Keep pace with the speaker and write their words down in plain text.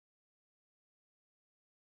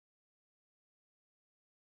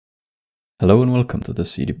Hello and welcome to the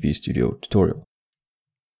CDP Studio tutorial.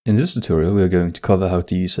 In this tutorial we are going to cover how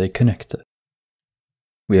to use a connector.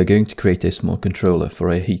 We are going to create a small controller for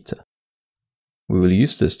a heater. We will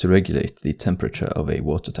use this to regulate the temperature of a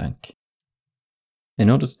water tank. In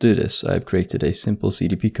order to do this, I have created a simple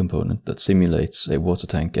CDP component that simulates a water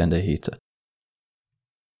tank and a heater.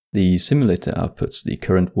 The simulator outputs the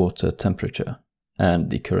current water temperature and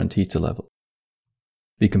the current heater level.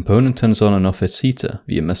 The component turns on and off its heater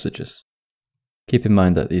via messages. Keep in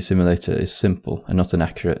mind that the simulator is simple and not an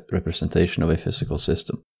accurate representation of a physical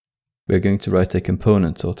system. We are going to write a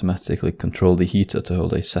component to automatically control the heater to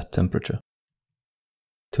hold a set temperature.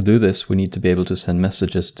 To do this, we need to be able to send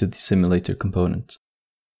messages to the simulator component.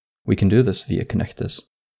 We can do this via connectors.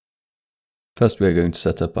 First, we are going to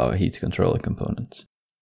set up our heat controller component.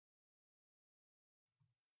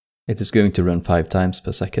 It is going to run 5 times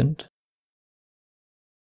per second.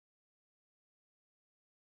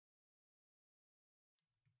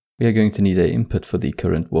 We are going to need an input for the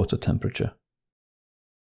current water temperature.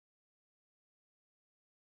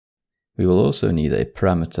 We will also need a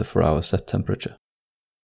parameter for our set temperature.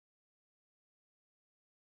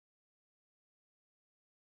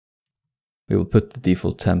 We will put the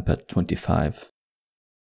default temp at 25.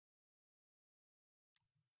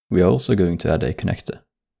 We are also going to add a connector.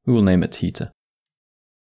 We will name it heater.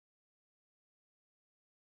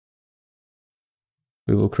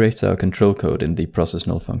 We will create our control code in the process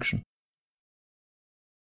null function.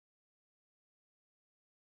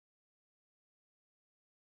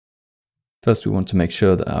 First, we want to make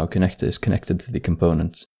sure that our connector is connected to the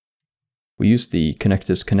component. We use the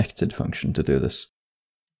connectors connected function to do this.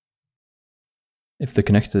 If the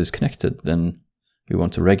connector is connected, then we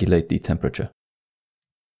want to regulate the temperature.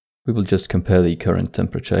 We will just compare the current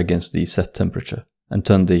temperature against the set temperature and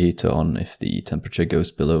turn the heater on if the temperature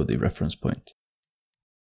goes below the reference point.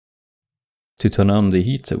 To turn on the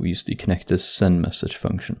heater, we use the connector's send message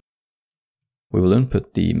function. We will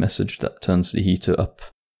input the message that turns the heater up.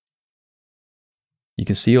 You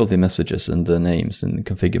can see all the messages and their names in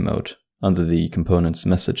configure mode under the component's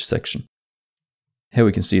message section. Here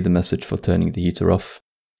we can see the message for turning the heater off.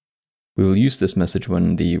 We will use this message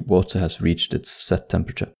when the water has reached its set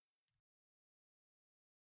temperature.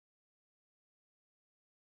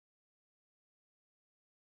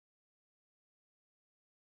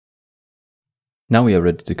 Now we are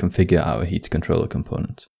ready to configure our heat controller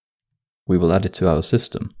component. We will add it to our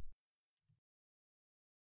system.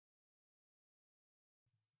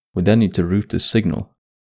 We then need to route the signal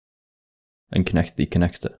and connect the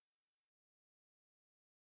connector.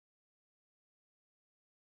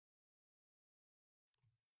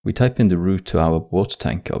 We type in the route to our water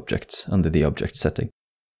tank object under the object setting.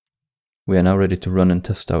 We are now ready to run and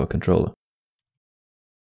test our controller.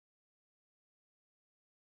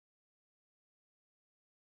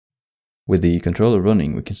 With the controller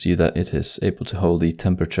running, we can see that it is able to hold the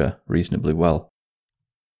temperature reasonably well.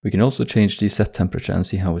 We can also change the set temperature and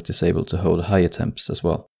see how it is able to hold higher temps as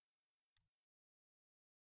well.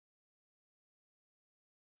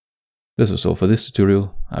 This was all for this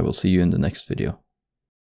tutorial. I will see you in the next video.